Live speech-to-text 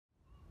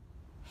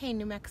Hey,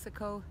 New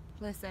Mexico,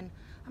 listen,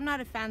 I'm not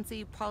a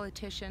fancy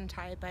politician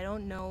type. I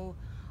don't know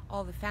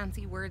all the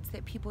fancy words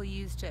that people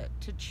use to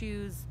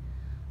choose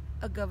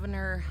a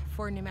governor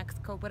for New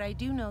Mexico, but I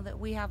do know that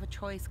we have a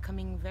choice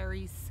coming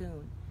very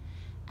soon.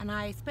 And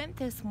I spent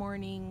this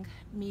morning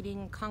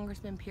meeting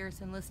Congressman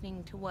Pearce and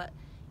listening to what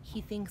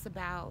he thinks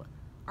about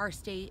our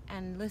state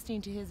and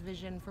listening to his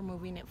vision for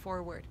moving it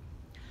forward.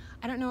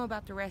 I don't know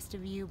about the rest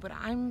of you, but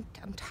I'm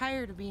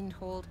tired of being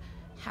told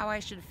how I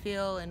should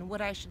feel and what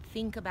I should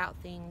think about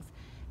things.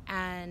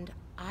 And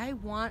I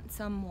want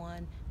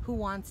someone who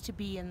wants to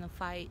be in the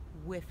fight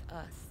with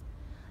us.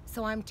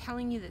 So I'm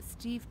telling you that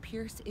Steve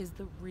Pearce is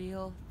the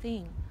real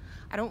thing.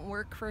 I don't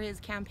work for his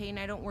campaign.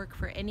 I don't work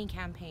for any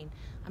campaign.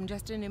 I'm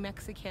just a New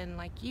Mexican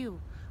like you.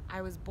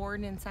 I was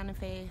born in Santa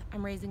Fe.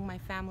 I'm raising my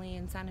family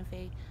in Santa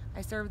Fe.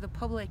 I serve the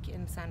public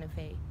in Santa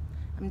Fe.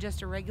 I'm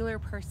just a regular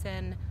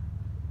person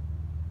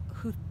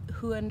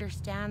who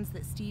understands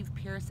that Steve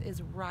Pearce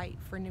is right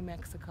for New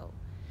Mexico.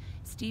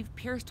 Steve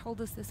Pearce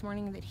told us this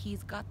morning that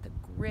he's got the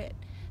grit,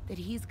 that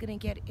he's going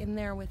to get in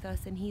there with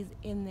us and he's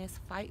in this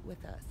fight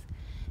with us.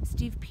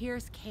 Steve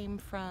Pearce came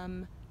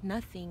from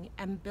nothing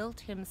and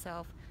built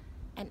himself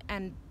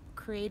and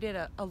created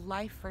a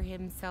life for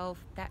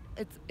himself that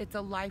it's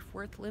a life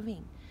worth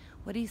living.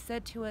 What he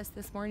said to us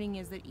this morning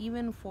is that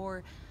even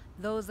for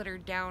those that are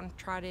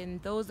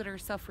downtrodden, those that are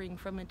suffering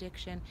from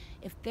addiction,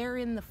 if they're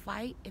in the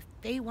fight, if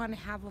they want to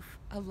have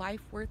a life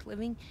worth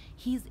living,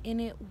 he's in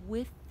it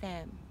with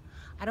them.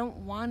 I don't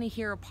want to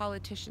hear a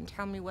politician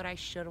tell me what I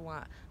should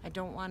want. I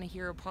don't want to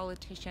hear a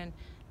politician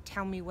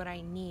tell me what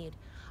I need.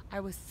 I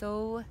was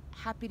so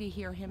happy to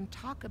hear him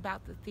talk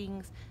about the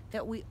things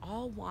that we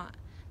all want,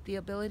 the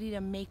ability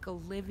to make a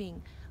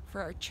living,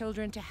 for our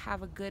children to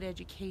have a good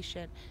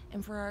education,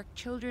 and for our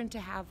children to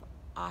have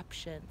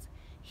options.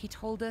 He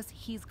told us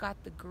he's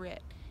got the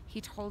grit.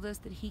 He told us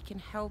that he can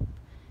help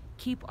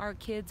keep our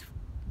kids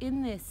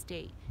in this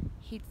state.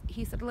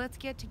 He said, let's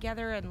get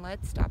together and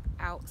let's stop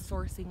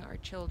outsourcing our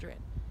children.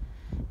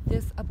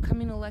 This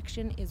upcoming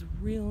election is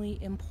really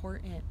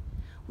important.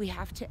 We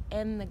have to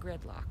end the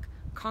gridlock.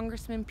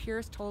 Congressman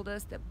Pearce told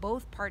us that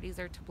both parties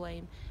are to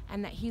blame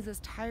and that he's as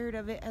tired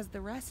of it as the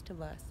rest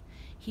of us.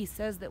 He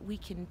says that we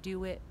can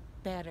do it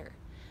better.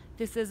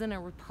 This isn't a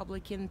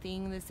Republican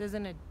thing. This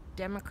isn't a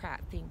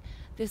Democrat thing.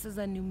 This is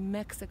a New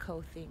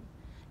Mexico thing.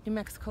 New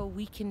Mexico,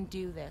 we can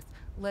do this.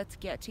 Let's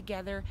get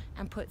together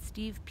and put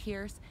Steve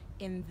Pearce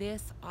in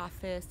this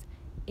office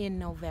in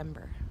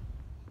November.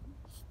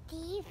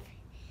 Steve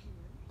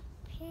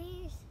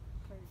Pearce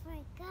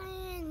for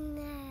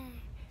governor.